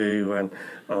and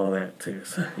all that too.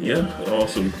 So, Yeah,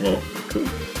 awesome. Well,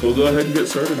 we'll go ahead and get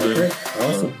started then. okay,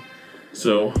 awesome.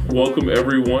 So, welcome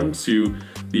everyone to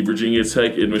the Virginia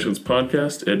Tech Admissions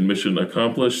Podcast, Admission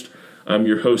Accomplished. I'm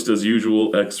your host, as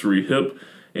usual, X3 Hip,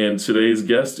 and today's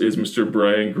guest is Mr.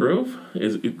 Brian Grove.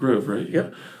 Is it Grove, right?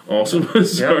 Yep. Awesome.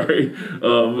 Sorry.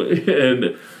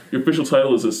 And your official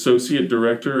title is Associate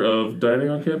Director of Dining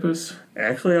on Campus?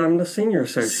 Actually, I'm the Senior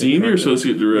Associate Senior Director.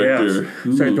 Associate Director.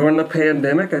 Yes. So during the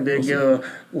pandemic, I did get a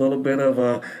little bit of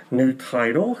a new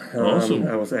title. Awesome.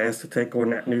 I was asked to take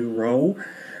on that new role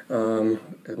in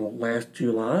last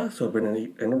July, so I've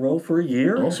been in the role for a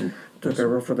year. Awesome. Took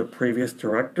over for the previous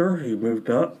director who moved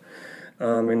up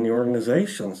in the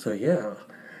organization. So yeah,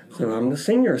 so I'm the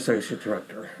Senior Associate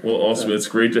Director. Well, awesome. It's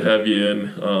great to have you in.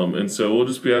 And so we'll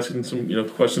just be asking some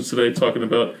questions today, talking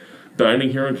about dining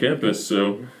here on campus.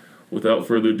 So without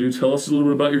further ado, tell us a little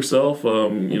bit about yourself,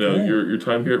 your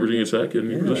time here at Virginia Tech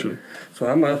and your position. So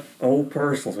I'm an old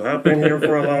person, so I've been here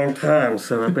for a long time.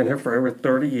 So I've been here for over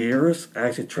 30 years. I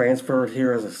actually transferred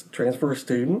here as a transfer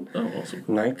student. Oh, awesome.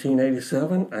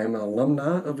 1987. I'm an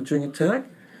alumni of Virginia Tech.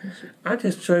 I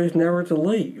just chose never to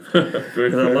leave. Very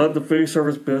Because I fair. love the food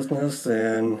service business,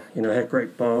 and I had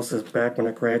great bosses back when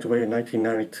I graduated in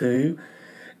 1992,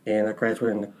 and I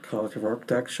graduated in the College of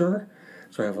Architecture.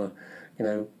 So I have a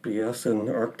BS in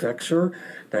architecture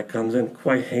that comes in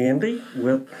quite handy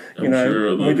with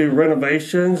sure when we do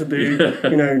renovations,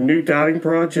 do new dining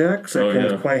projects. That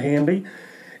comes quite handy,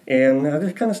 and I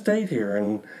just kind of stayed here,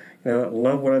 and I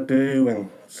love what I do and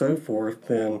so forth,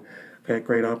 and I've had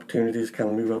great opportunities to kind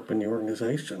of move up in the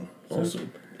organization. So,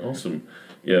 Awesome.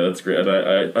 Yeah, that's great.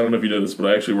 I don't know if you know this, but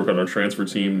I actually work on our transfer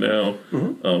team now.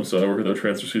 So I work with our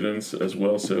transfer students as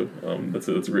well. So that's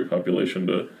a great population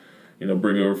to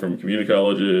bring over from community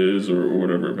colleges or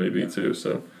whatever it may be too.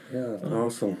 So yeah,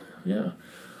 awesome. yeah.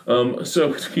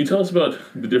 So can you tell us about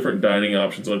the different dining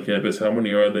options on campus? How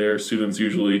many are there? Students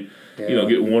usually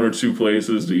get one or two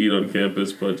places to eat on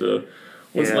campus, but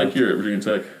what's it like here at Virginia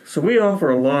Tech? So we offer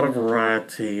a lot of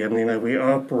variety. I mean, we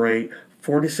operate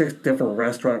 46 different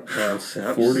restaurant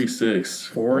concepts. 46.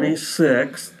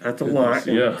 46, that's a lot.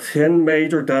 And yeah. 10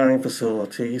 major dining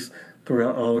facilities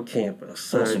throughout all of campus.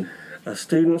 So Awesome.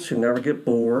 Students should never get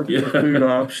bored with food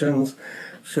options,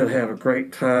 should have a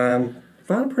great time,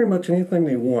 find pretty much anything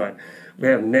they want. We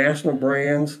have national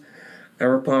brands,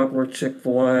 ever popular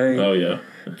Chick-fil-A, Oh, yeah.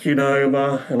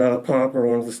 Qdoba, another popular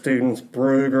one of the students,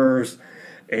 Bruegger's,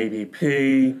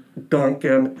 ADP,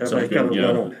 Dunkin'. Everybody's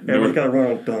got to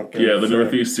run on Dunkin'. Yeah, the So,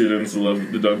 Northeast students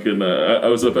love the Dunkin'. I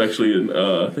was up actually in,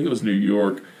 I think it was New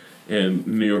York, and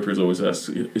New Yorkers always ask,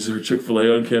 is there a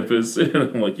Chick-fil-A on campus? And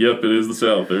I'm like, yep, it is the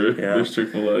South. There's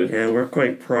Chick-fil-A. Yeah, we're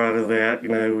quite proud of that.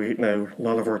 A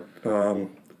lot of our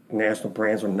national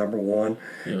brands are number one,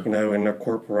 in their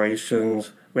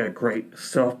corporations. We have great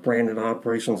self-branded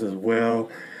operations as well.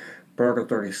 Burger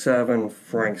 37,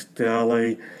 Frank's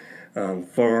Deli,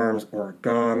 Farms,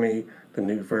 Origami, the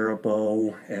new Vera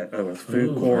Bowl at Owens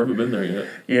Food I Court. haven't been there yet.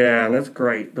 Yeah, and that's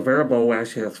great. The Vera Bowl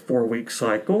actually has a 4-week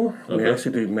cycle. We Okay.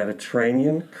 actually do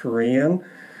Mediterranean, Korean,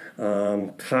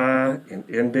 Thai, and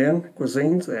Indian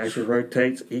cuisines. It actually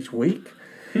rotates each week.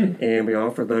 And we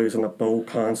offer those in a bowl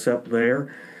concept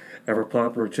there. Ever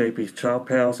popular JP's Chop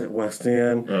House at West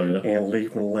End, and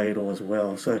Leaf and Ladle as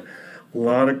well. So a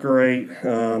lot of great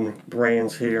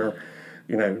brands here,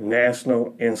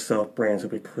 national and self brands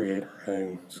that we create our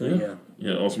own. So yeah.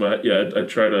 Yeah, awesome. I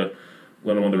try to,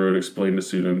 when I'm on the road, explain to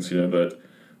students, that,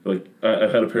 like,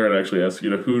 I've had a parent actually ask,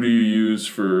 who do you use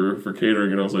for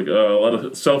catering? And I was like, a lot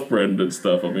of self-branded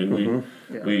stuff. I mean,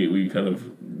 we kind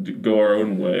of go our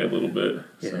own way a little bit.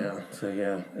 So.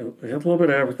 We have a little bit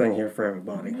of everything here for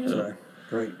everybody. Yeah. So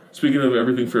great. Speaking of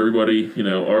everything for everybody,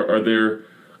 are there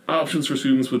options for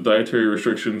students with dietary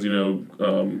restrictions,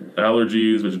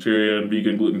 allergies, vegetarian,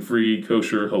 vegan, gluten-free,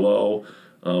 kosher, halal,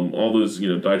 all those,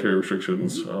 dietary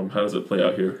restrictions? How does it play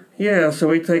out here? Yeah, so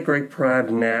we take great pride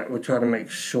in that. We try to make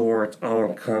sure it's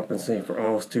all-encompassing for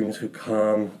all students who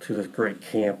come to this great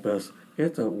campus.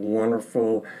 It's a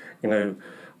wonderful,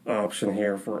 option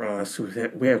here for us.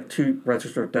 We have 2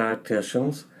 registered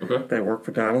dietitians that work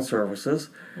for Dining Services.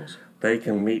 Awesome. They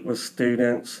can meet with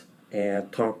students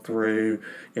and talk through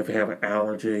if they have an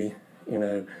allergy,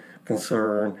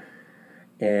 concern,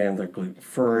 and they're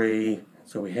gluten-free.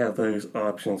 So we have those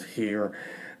options here,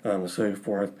 and so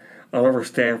forth. All of our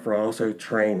staff are also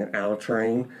trained and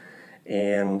out-trained,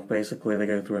 and basically they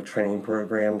go through a training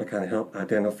program to kind of help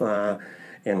identify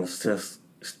and assist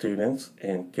students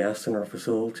and guests in our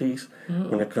facilities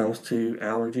when it comes to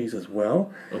allergies as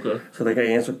well. Okay. So they can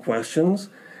answer questions.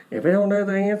 If they don't know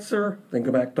the answer, then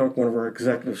go back and talk to one of our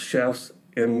executive chefs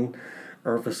in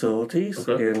our facilities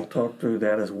Okay. and talk through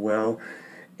that as well.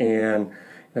 And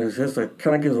it's just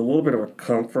kind of gives a little bit of a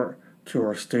comfort to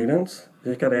our students.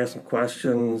 They got to ask some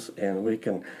questions, and we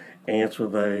can answer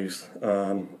those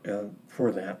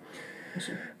for that.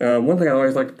 One thing I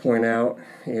always like to point out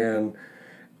in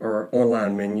our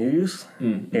online menus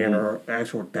and our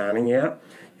actual dining app,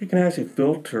 you can actually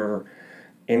filter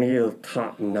any of the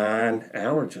top 9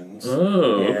 allergens.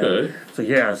 Oh, And okay. So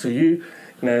yeah, so you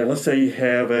know, let's say you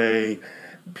have a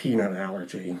peanut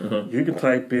allergy. You can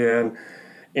type in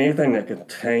anything that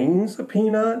contains a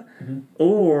peanut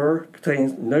or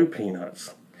contains no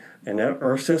peanuts, and that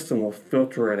our system will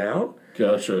filter it out,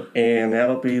 Gotcha. and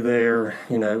that'll be there,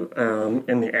 you know,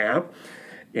 in the app,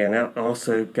 and that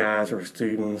also guides our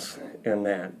students in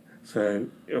that. So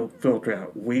it'll filter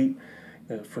out wheat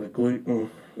for the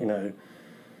gluten, you know,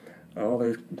 all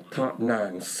those top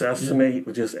 9. Sesame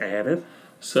was just added.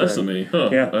 Sesame, huh?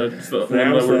 Yeah. That's the So one I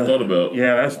that was never thought about.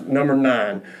 Yeah, that's number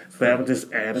 9. So that would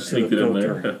just add it to Sneak the it in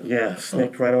filter. there. Yeah,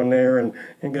 sneak right on there and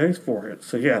goes for it.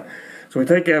 So yeah, so we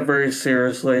take that very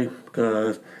seriously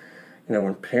because, you know,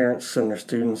 when parents send their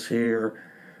students here,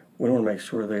 we want to make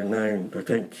sure they're known, they're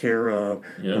taken care of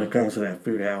Yeah. when it comes to that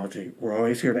food allergy. We're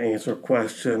always here to answer a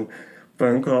question,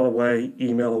 phone call away,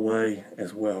 email away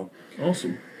as well.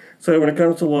 Awesome. So when it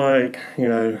comes to, like, you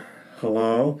know,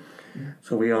 halal,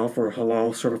 so we offer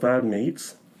halal certified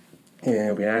meats,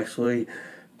 and we actually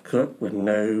cook with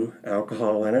no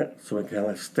alcohol in it, so we kind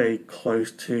of stay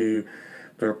close to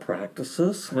their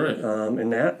practices. Right. In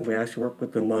that, we actually work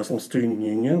with the Muslim Student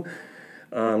Union.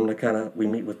 We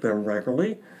meet with them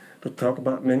regularly to talk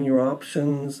about menu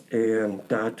options and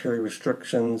dietary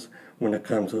restrictions when it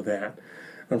comes to that.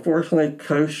 Unfortunately,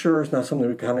 kosher is not something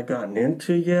we've kind of gotten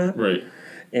into yet. Right.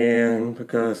 And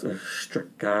because of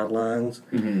strict guidelines,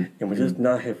 and we just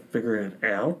not have figured it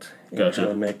out and Gotcha.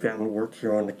 kind of make that one work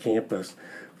here on the campus.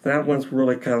 That one's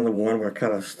really kind of the one we're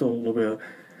kind of still a little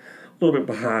bit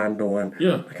behind on.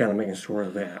 Yeah. Kind of making sure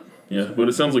of that. Yeah, but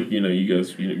it sounds like, you know, you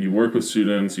guys, you work with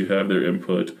students, you have their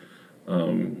input,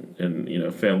 and, you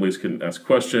know, families can ask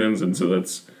questions, and so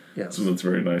that's Yes. something that's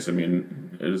very nice. I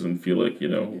mean, it doesn't feel like, you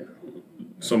know,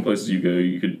 some places you go,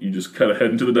 you just kind of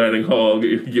head into the dining hall,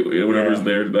 get whatever's Yeah.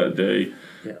 there that day.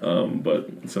 Yeah. But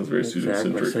it sounds very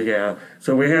student-centric. So yeah,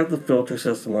 so we have the filter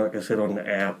system, like I said, on the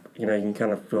app. You know, you can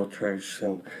kind of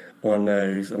filtration on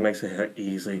those. It makes it heck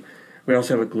easy. We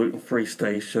also have a gluten-free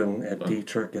station at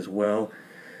Dietrich as well.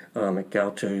 At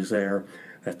Gaucho's there.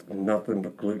 That's nothing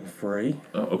but gluten-free.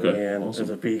 Oh, okay. And Awesome. there's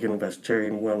a vegan and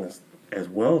vegetarian one as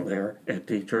well there at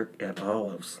Dietrich at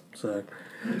Olives. So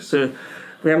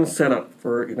we have them set up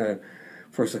for, you know,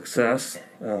 for success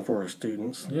for our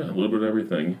students. Yeah, a little bit of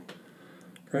everything.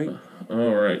 Great.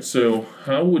 All right. So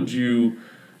how do you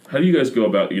guys go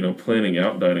about, you know, planning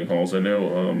out dining halls? I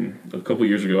know a couple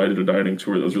years ago I did a dining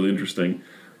tour that was really interesting.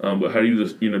 But how do you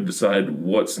just, you know, decide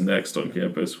what's next on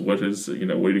campus? What is, you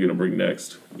know, what are you going to bring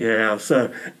next? Yeah,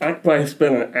 so I probably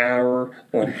spend an hour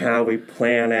on how we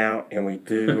plan out and we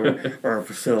do our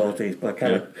facilities, but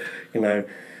kind of, you know,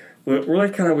 we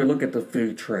look at the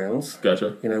food trends.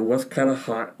 Gotcha. You know, what's kind of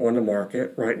hot on the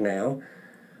market right now.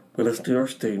 We listen to our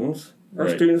students. Our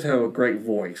Right. students have a great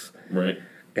voice, Right.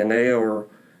 and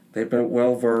they've been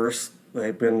well versed.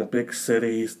 They've been in the big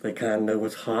cities. They kind of know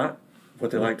what's hot,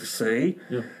 what they like to see.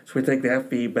 Yeah. So we take that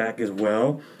feedback as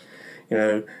well. You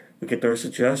know, we get their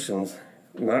suggestions.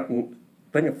 I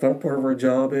think a fun part of our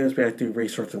job is we have to do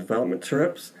research and development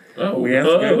trips. Oh. We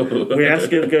ask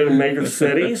you to go to major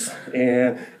cities,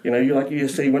 and you know, you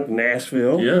just say you went to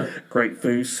Nashville, Yeah. great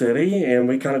food city, and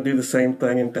we kind of do the same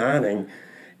thing in dining.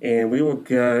 And we will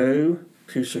go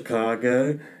to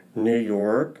Chicago, New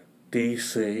York,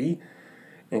 D.C.,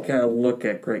 and kind of look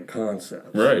at great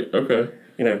concepts. Right. Okay.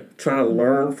 You know, try to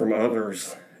learn from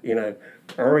others. You know,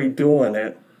 already doing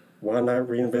it. Why not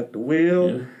reinvent the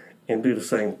wheel and do the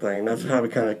same thing? That's how we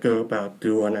kind of go about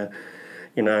doing it.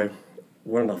 You know,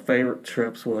 one of my favorite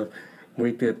trips was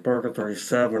we did Burger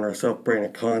 37, our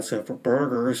self-branded concept for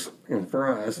burgers and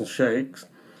fries and shakes.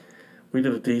 We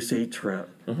did a D.C. trip.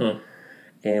 Uh-huh.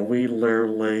 And we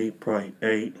literally probably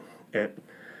ate at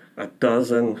a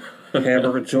dozen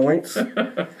hamburger joints.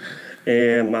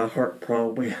 And my heart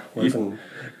probably wasn't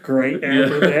great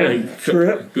after that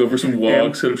trip. Go for some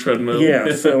walks at a treadmill.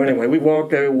 Yeah, so anyway, we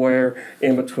walked everywhere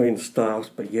in between stops.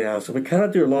 But yeah, so we kind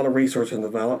of do a lot of research and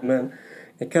development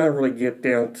and kind of really get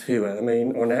down to it. I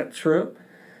mean, on that trip,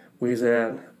 we was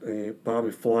at the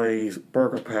Bobby Flay's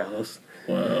Burger Palace.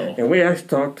 Wow. And we actually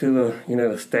talked to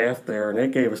the staff there, and they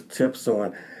gave us tips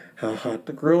on how hot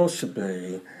the grill should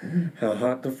be, how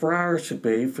hot the fryer should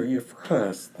be for your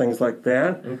fries, things like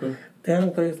that. Okay. down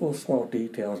to those little small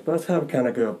details. But that's how we kind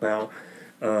of go about,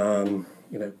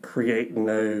 creating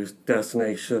those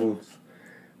destinations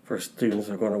for students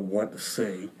are going to want to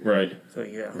see. Right. So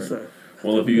yeah, Right. so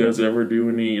Well, if you guys ever do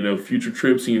any, future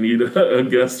trips, you need a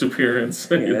guest appearance.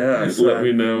 Yes, let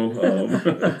me know.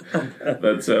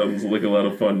 That sounds like a lot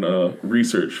of fun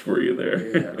research for you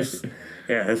there. yes,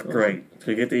 yeah, it's great.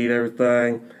 So you get to eat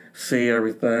everything, see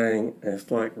everything. And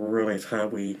it's like really it's how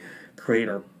we create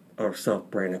our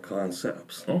self-branded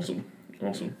concepts. Awesome,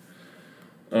 awesome.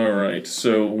 All right.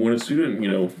 So when a student,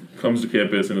 comes to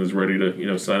campus and is ready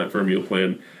to, sign up for a meal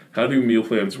plan, how do meal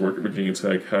plans work at Virginia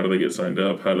Tech? How do they get signed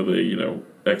up? How do they,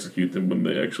 execute them when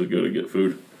they actually go to get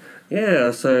food?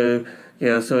 So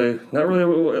not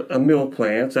really a meal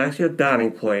plan. It's actually a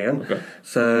dining plan. Okay.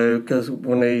 So because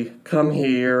when they come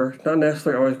here, not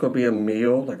necessarily always going to be a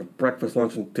meal like a breakfast,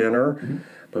 lunch, and dinner,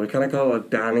 but we kind of call it a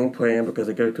dining plan because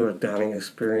they go to a dining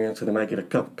experience and they might get a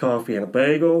cup of coffee and a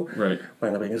bagel. Right.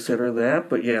 Might not be considered that,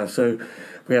 but yeah. So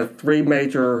we have three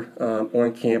major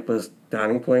on-campus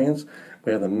dining plans.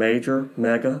 We have the major,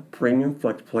 mega, premium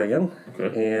flex plan,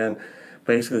 and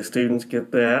basically students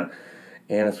get that.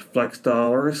 And it's flex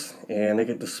dollars, and they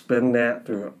get to spend that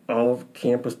through all of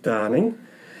campus dining.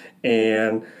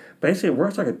 And basically, it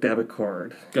works like a debit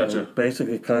card. Gotcha.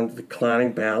 Basically, kind of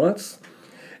declining balance,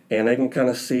 and they can kind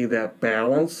of see that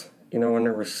balance, on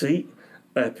their receipt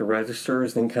at the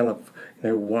registers, and kind of,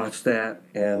 watch that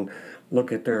and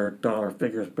look at their dollar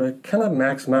figures. But it kind of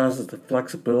maximizes the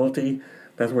flexibility.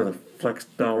 That's where the flex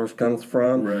dollars comes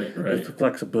from. Right. It's the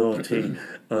flexibility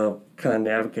of kind of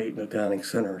navigating the dining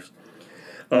centers.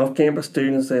 Off-campus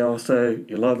students,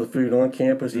 you love the food on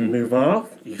campus, you move off,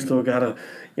 you still got a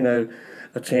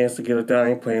chance to get a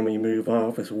dining plan when you move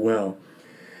off as well.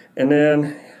 And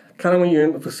then kind of when you're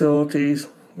in the facilities,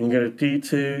 when you go to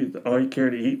D2, the All You Care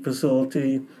to Eat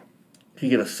facility, you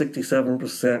get a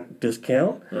 67%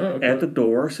 discount at the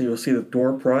door. So you'll see the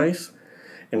door price,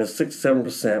 and the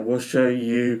 67% will show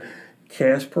you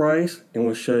cash price, and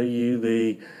will show you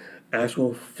the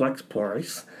actual flex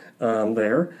price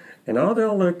there. And all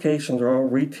their locations are all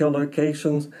retail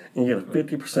locations, and you get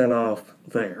a 50% off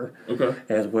there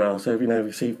as well. So if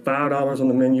you see $5 on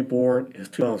the menu board, it's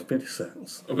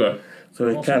 $2.50. Okay. So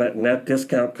it and that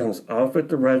discount comes off at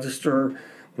the register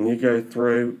when you go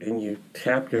through and you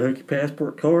tap your Hokie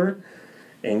Passport card,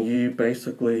 and you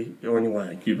basically go on your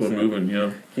way. Keep on moving,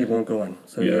 yeah. Keep on going.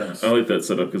 So Yeah, yes. I like that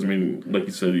setup because, like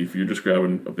you said, if you're just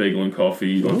grabbing a bagel and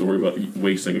coffee, you don't have to worry about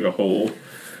wasting a whole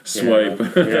swipe.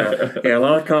 Yeah. A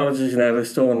lot of colleges, they're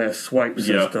still in that swipe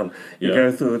system. You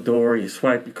go through the door, you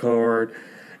swipe your card,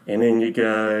 and then you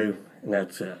go, and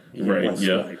that's it. Right.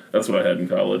 Yeah. Swipe. That's what I had in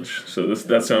college. So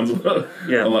that sounds a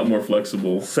lot more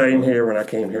flexible. Same here when I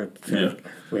came here to Tech.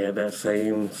 We had that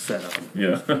same setup.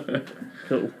 Yeah.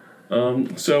 Cool.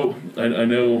 So I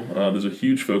know there's a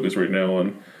huge focus right now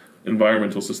on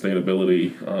environmental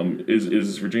sustainability.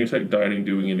 Is Virginia Tech Dining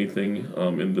doing anything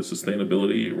in the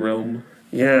sustainability realm?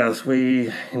 Yes,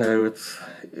 it's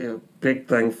a big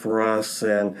thing for us,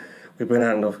 and we've been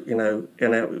out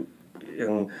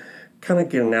in kind of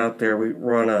getting out there. We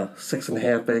run a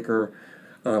 6.5 acre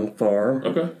farm.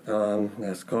 Okay.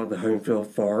 That's called the Homefield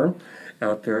Farm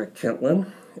out there at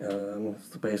Kentland.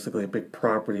 It's basically a big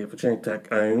property that Virginia Tech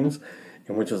owns,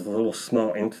 and which is a little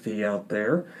small entity out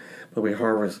there. But we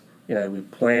harvest, we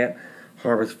plant,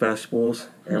 harvest vegetables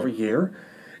every year,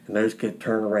 and those get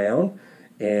turned around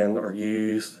and are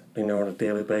used, on a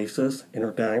daily basis in our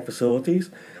dining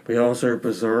facilities. We also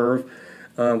preserve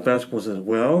vegetables as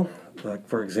well. Like,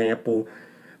 for example,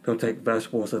 they'll take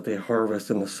vegetables that they harvest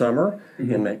in the summer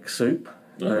and make soup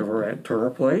over at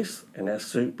Turner Place, and that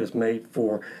soup is made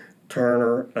for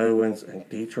Turner, Owens, and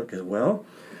Dietrich as well.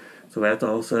 So that's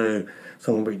also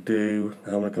something we do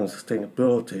when it comes to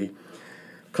sustainability.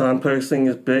 Composting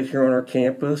is big here on our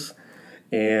campus,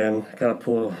 and I kind of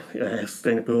pulled a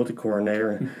sustainability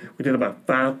coordinator. We did about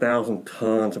 5,000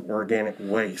 tons of organic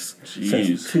waste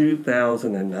since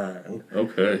 2009.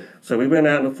 Okay. So we've been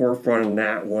out in the forefront in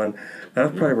that one.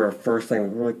 That's probably our first thing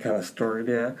we really kind of started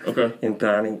at in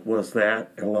dining was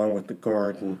that, along with the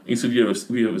garden. You said we have a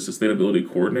sustainability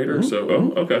coordinator, so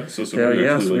okay. So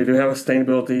yes, we do have a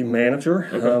sustainability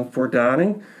manager for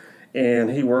dining, and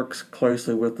he works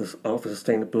closely with the Office of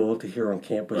Sustainability here on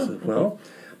campus as well.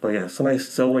 But yeah, somebody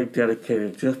solely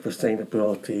dedicated just for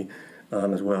sustainability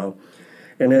as well.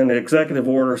 And then the Executive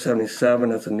Order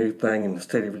 77, that's a new thing in the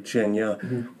state of Virginia,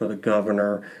 where the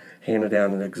governor handed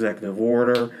down an executive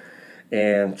order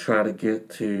and try to get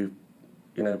to,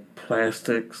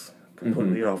 plastics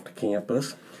completely off the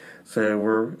campus. So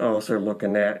we're also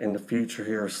looking at in the future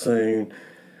here soon,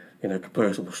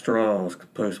 compostable straws,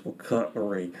 compostable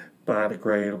cutlery,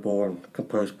 biodegradable and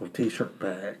compostable t-shirt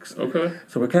bags. Okay.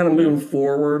 So we're kind of moving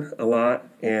forward a lot,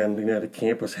 and the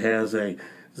campus has a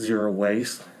zero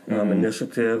waste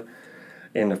initiative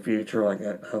in the future. Like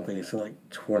I don't think it's like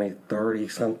 2030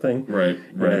 something. Right.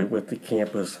 Right. With the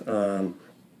campus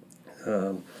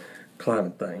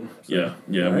climate thing. Yeah.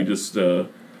 Yeah. Right. We just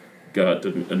got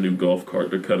a new golf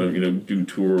cart to kind of do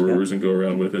tours and go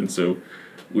around with, and so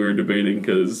we were debating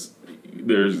because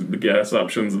there's the gas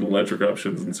options and electric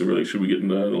options, and so we're like, should we get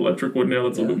an electric one now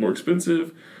that's a little bit more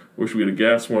expensive, or should we get a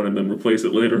gas one and then replace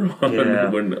it later on? Yeah,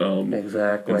 when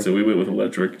exactly. And so we went with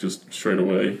electric just straight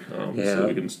away, so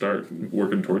we can start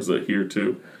working towards that here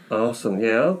too. Awesome.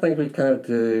 Yeah, I think we kind of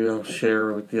do. I'll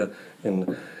share with you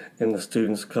in the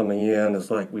students coming in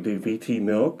is like we do VT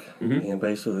milk, and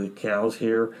basically the cows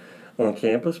here on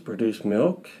campus produce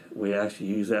milk. We actually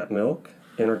use that milk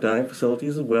in our dining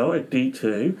facilities as well at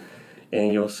D2,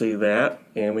 and you'll see that,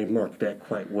 and we market that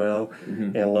quite well,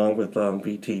 and along with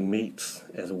VT meats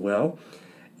as well.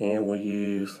 And we'll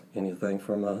use anything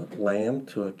from a lamb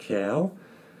to a cow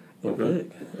and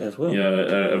pig as well.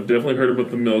 Yeah, I've definitely heard about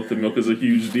the milk. The milk is a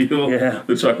huge deal. Yeah.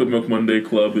 The Chocolate Milk Monday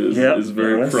Club is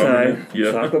very prominent.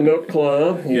 Yeah. Chocolate Milk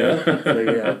Club.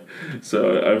 Yeah. So,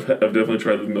 So I've definitely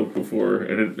tried the milk before,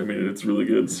 and it's really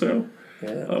good. So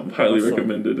highly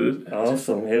recommended it.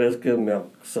 Awesome. It is good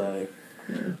milk. So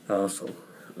awesome.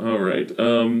 All right.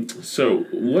 So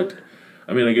what?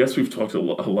 I guess we've talked a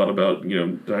lot about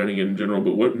dining in general,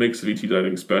 but what makes VT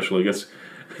dining special? I guess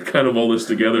kind of all this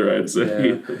together, I'd say.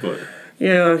 Yeah. But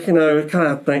we kind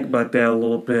of think about that a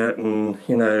little bit, and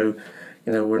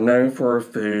we're known for our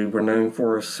food, we're known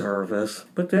for our service,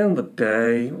 but at the end of the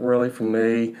day, really for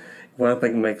me, what I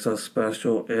think makes us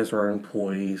special is our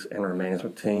employees and our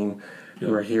management team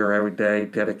who are here every day,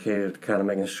 dedicated to kind of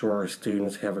making sure our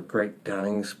students have a great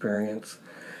dining experience,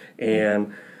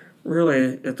 and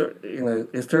really,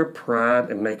 it's their pride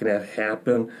in making that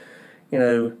happen.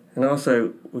 And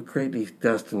also we create these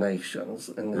destinations,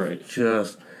 and it's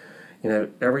just,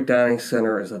 every dining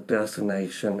center is a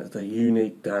destination. It's a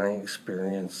unique dining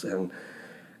experience, and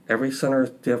every center is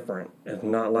different. It's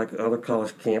not like other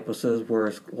college campuses where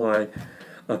it's like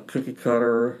a cookie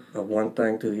cutter of one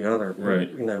thing to the other. Right.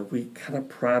 But, we kind of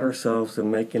pride ourselves in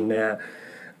making that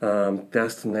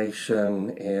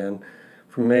destination, and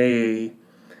for me,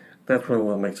 that's really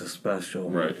what makes us special.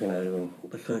 Right.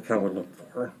 That's what I kind of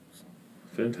look for.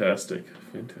 Fantastic.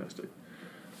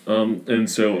 And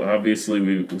so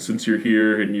obviously, since you're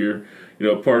here and you're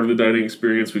part of the dining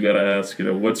experience, we got to ask,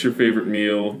 what's your favorite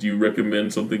meal? Do you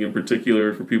recommend something in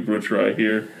particular for people to try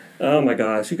here? Oh my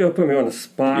gosh, you're going to put me on the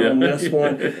spot on this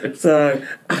one. So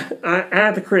I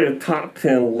had to create a top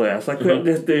 10 list. I couldn't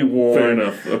just do one. Fair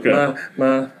enough.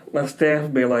 Okay. My staff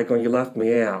would be like, you left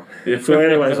me out. So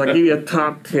anyways, I'll give you a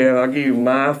top 10. I'll give you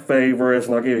my favorites,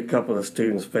 and I'll give you a couple of the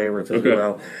students' favorites as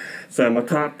well. So my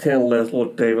top 10 list, a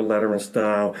little David Letterman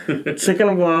style. Chicken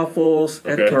and waffles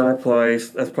at Turner Place.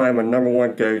 That's probably my number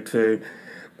one go-to.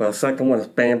 My second one is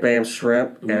Bam Bam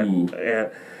Shrimp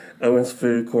at Owens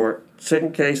Food Court.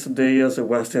 Chicken quesadillas at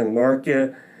West End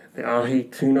Market. The ahi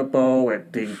tuna bowl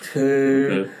at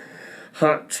D2.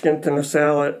 Hot chicken tender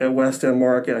salad at West End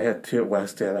Market. I had two at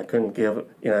West End. I couldn't give up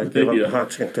the hot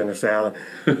chicken tender salad.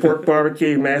 Pork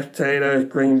barbecue, mashed potatoes,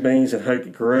 green beans, and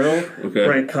Hokie Grill.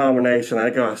 Great combination. I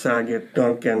go outside and get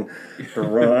Dunkin' to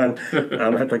run.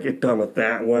 I have to get done with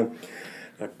that one.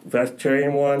 A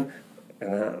vegetarian one.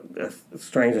 And it's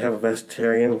strange to have a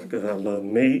vegetarian because I love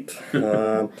meat.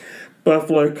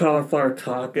 Buffalo cauliflower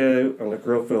taco on the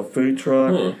Grillfield food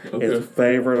truck is a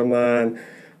favorite of mine.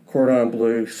 Cordon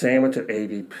bleu sandwich at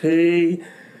ABP,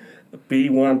 a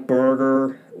B1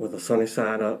 burger with a sunny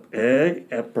side up egg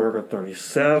at Burger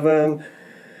 37,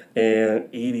 and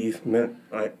Edie's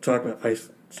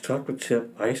chocolate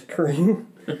chip ice cream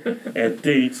at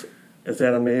Dietz. Is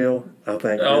that a meal? I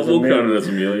think we'll count it as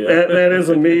a meal, yeah. That is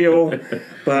a meal,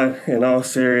 but in all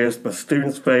seriousness, my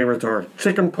students' favorites are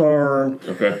chicken parm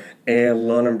and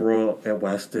London broil at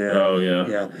West End. Oh,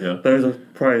 yeah. Those are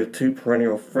probably the two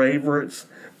perennial favorites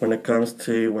when it comes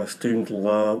to what students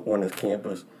love on this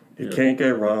campus. You can't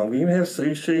go wrong. We even have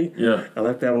sushi. Yeah. I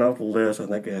left that one off the list. I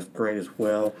think that's great as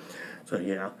well.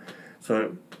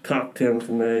 So top 10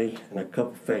 for me, and a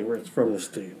couple favorites from the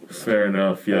students. Fair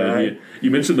enough. Yeah.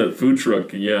 You mentioned that food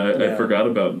truck. I forgot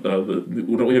about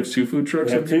don't we have two food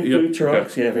trucks? We have two food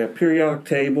trucks. Yeah, we have Periodic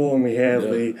Table, and we have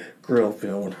the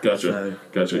Grillfield. Gotcha.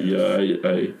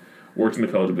 Yeah, worked in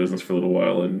the College of Business for a little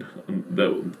while, and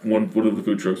that one of the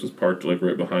food trucks was parked like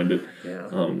right behind it. Yeah.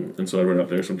 And so I run out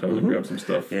there sometimes and grab some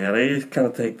stuff. Yeah, they just kind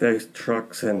of take those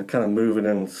trucks and kind of move it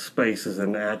in spaces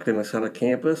in the academic side of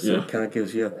campus. So Yeah. it kind of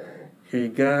gives you, here you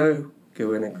go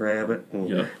in and grab it and,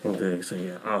 Yeah. and do. So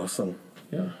yeah, awesome.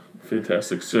 Yeah,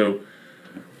 fantastic. So,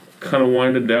 kind of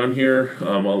winding down here,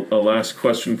 a last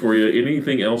question for you.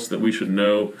 Anything else that we should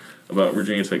know about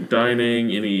Virginia Tech dining?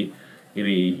 Any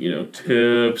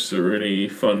tips or any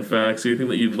fun facts? Anything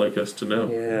that you'd like us to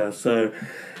know? Yeah, so,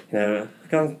 I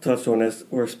kind of touched on this.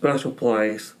 We're a special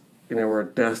place. We're a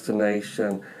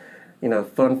destination.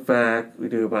 Fun fact, we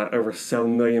do about over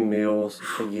 7 million meals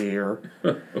a year,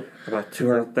 about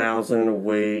 200,000 a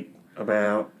week,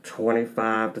 about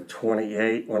 25 to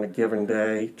 28 on a given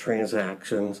day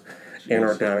transactions in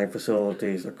our dining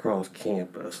facilities across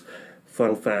campus.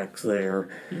 Fun facts there.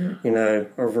 A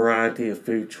variety of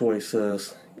food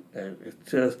choices.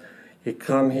 It's just, you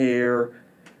come here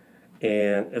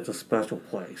and it's a special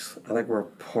place. I think we're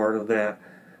part of that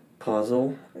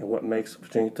puzzle and what makes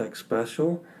Virginia Tech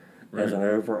special as an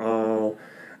overall,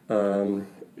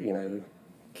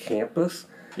 campus.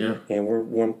 Yeah. And we're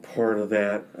one part of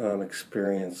that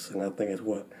experience. And I think it's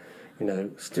what,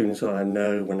 students ought to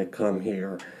know when they come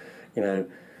here. The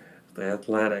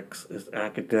athletics, it's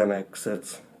academics,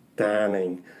 it's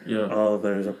dining. Yeah. All of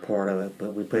those are part of it,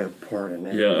 but we play a part in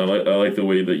that. Yeah, I like the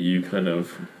way that you kind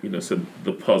of said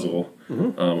the puzzle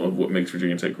of what makes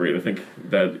Virginia Tech great. I think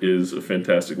that is a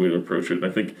fantastic way to approach it. And I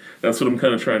think that's what I'm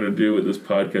kind of trying to do with this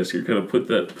podcast here, kind of put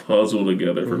that puzzle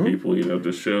together for people,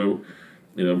 to show,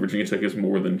 Virginia Tech is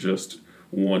more than just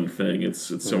one thing.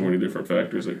 It's so many different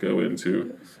factors that go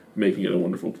into making it a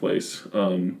wonderful place.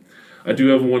 I do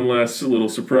have one last little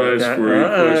surprise for your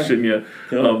question. Yeah,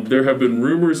 there have been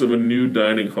rumors of a new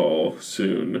dining hall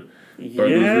soon. Are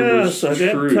those rumors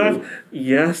true?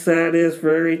 Yes, that is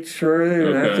very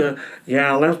true. Okay.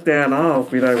 I left that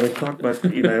off. We talked about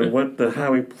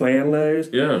how we plan those.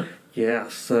 Yeah. Yeah.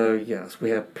 So yes,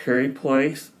 we have Perry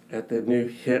Place at the new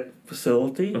HIT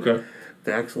facility. Okay. It's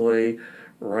actually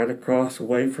right across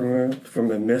away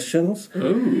from admissions.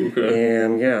 Oh, okay.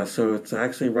 And so it's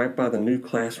actually right by the new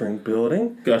classroom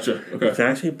building. Gotcha. Okay. It's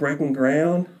actually breaking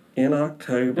ground in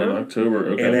October.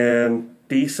 Okay. And then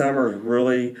December is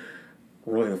really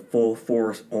a full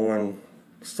force on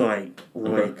site,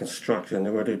 construction.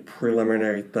 They're going to do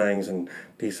preliminary things in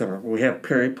December. We have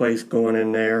Perry Place going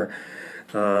in there.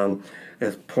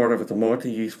 As part of it's a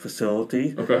multi-use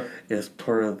facility. Okay. It's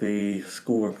part of the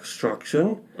School of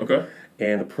Construction. Okay.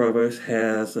 And the provost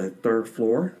has a third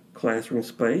floor classroom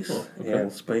space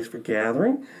and space for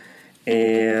gathering.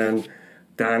 And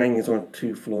dining is on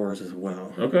 2 floors as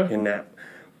well. Okay. In that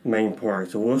main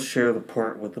part. So we'll share the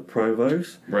part with the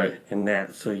provost. Right. In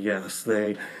that. So yes,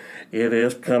 it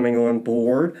is coming on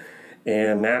board.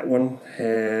 And that one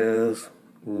has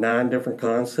 9 different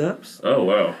concepts. Oh,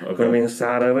 wow. Okay. Going to be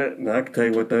inside of it. And I can tell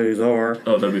you what those are.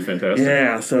 Oh, that'd be fantastic.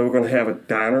 Yeah, so we're going to have a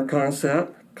diner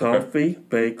concept, coffee,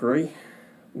 bakery,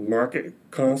 market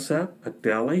concept, a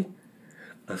deli,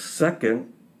 a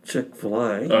second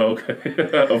Chick-fil-A. Oh,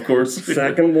 okay. Of course.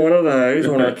 Second one of those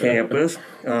on our campus.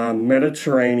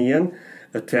 Mediterranean,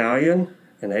 Italian,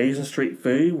 and Asian street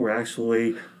food. We're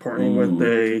actually partnering with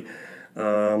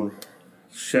a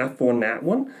chef on that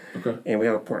one. Okay. And we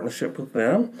have a partnership with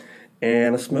them.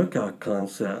 And a smokeout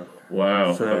concept.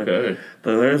 Wow. Okay.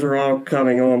 So those are all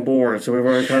coming on board. So we've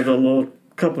already had a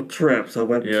couple trips. I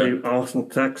went to Austin,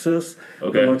 Texas.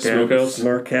 Okay.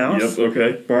 Smokehouse. Yep.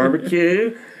 Okay.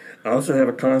 Barbecue. I also have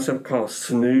a concept called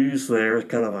Snooze there. It's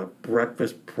kind of a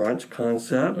breakfast brunch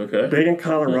concept. Okay. Big in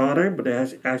Colorado, but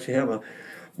they actually have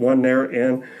one there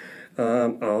in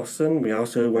Austin. We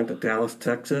also went to Dallas,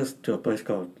 Texas to a place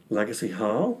called Legacy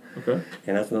Hall. Okay.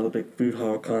 And that's another big food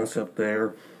hall concept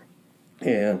there.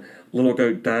 And Little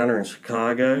Goat Diner in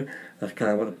Chicago. That's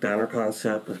kind of what the diner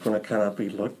concept is going to kind of be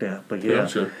looked at. But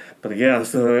Gotcha.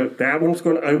 So that one's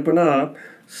going to open up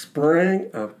spring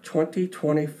of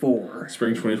 2024.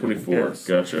 Spring 2024. Yes.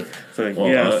 Gotcha. So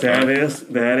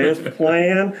that is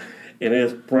planned. It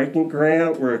is breaking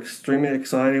ground. We're extremely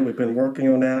excited. We've been working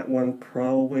on that one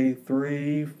probably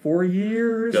 3-4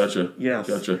 years. Gotcha. Yes.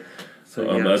 Gotcha. So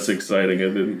that's exciting,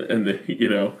 and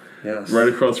yes. right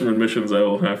across from admissions, I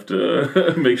will have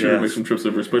to make sure to make some trips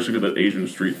over, especially to that Asian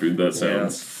street food. That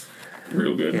sounds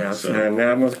real good. Yes, So. and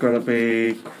that one's going to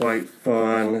be quite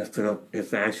fun.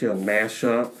 It's actually a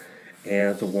mashup, and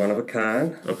it's a one of a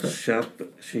kind. Okay. Chef,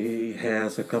 she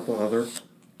has a couple other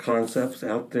concepts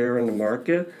out there in the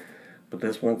market, but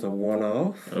this one's a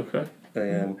one-off. Okay.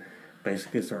 And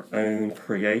basically, it's our own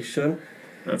creation.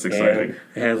 That's exciting. And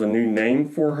it has a new name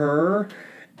for her,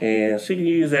 And she can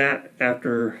use that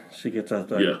after she gets us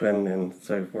Yeah. open and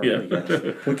so forth. Yeah. I guess.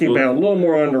 We keep it a little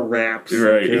more under wraps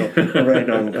Right. until we're ready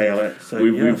to unveil it. So,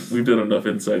 We've done enough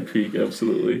inside peek,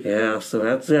 absolutely. yeah, so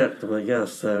that's it. But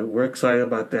yes, so we're excited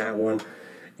about that one.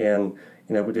 And,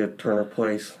 we did Turner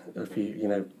Place a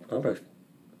few, almost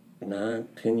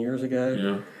 9-10 years ago.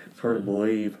 Yeah. It's hard to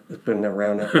believe it's been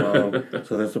around that long.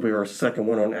 So this will be our second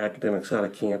one on the academic side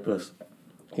of campus.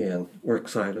 And we're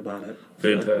excited about it.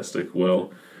 Fantastic.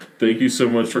 Well, thank you so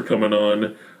much for coming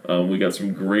on. We got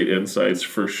some great insights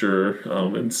for sure,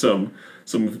 and some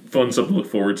fun stuff to look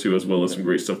forward to, as well as some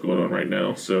great stuff going on right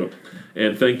now. So,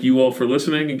 and thank you all for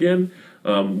listening again.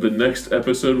 The next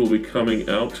episode will be coming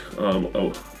out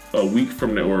a week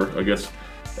from now, or I guess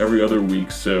every other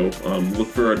week. So look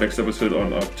for our next episode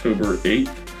on October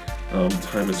 8th.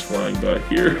 Time is flying by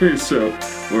here, so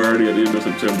we're already at the end of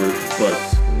September. But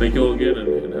thank you all again,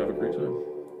 and have a great time.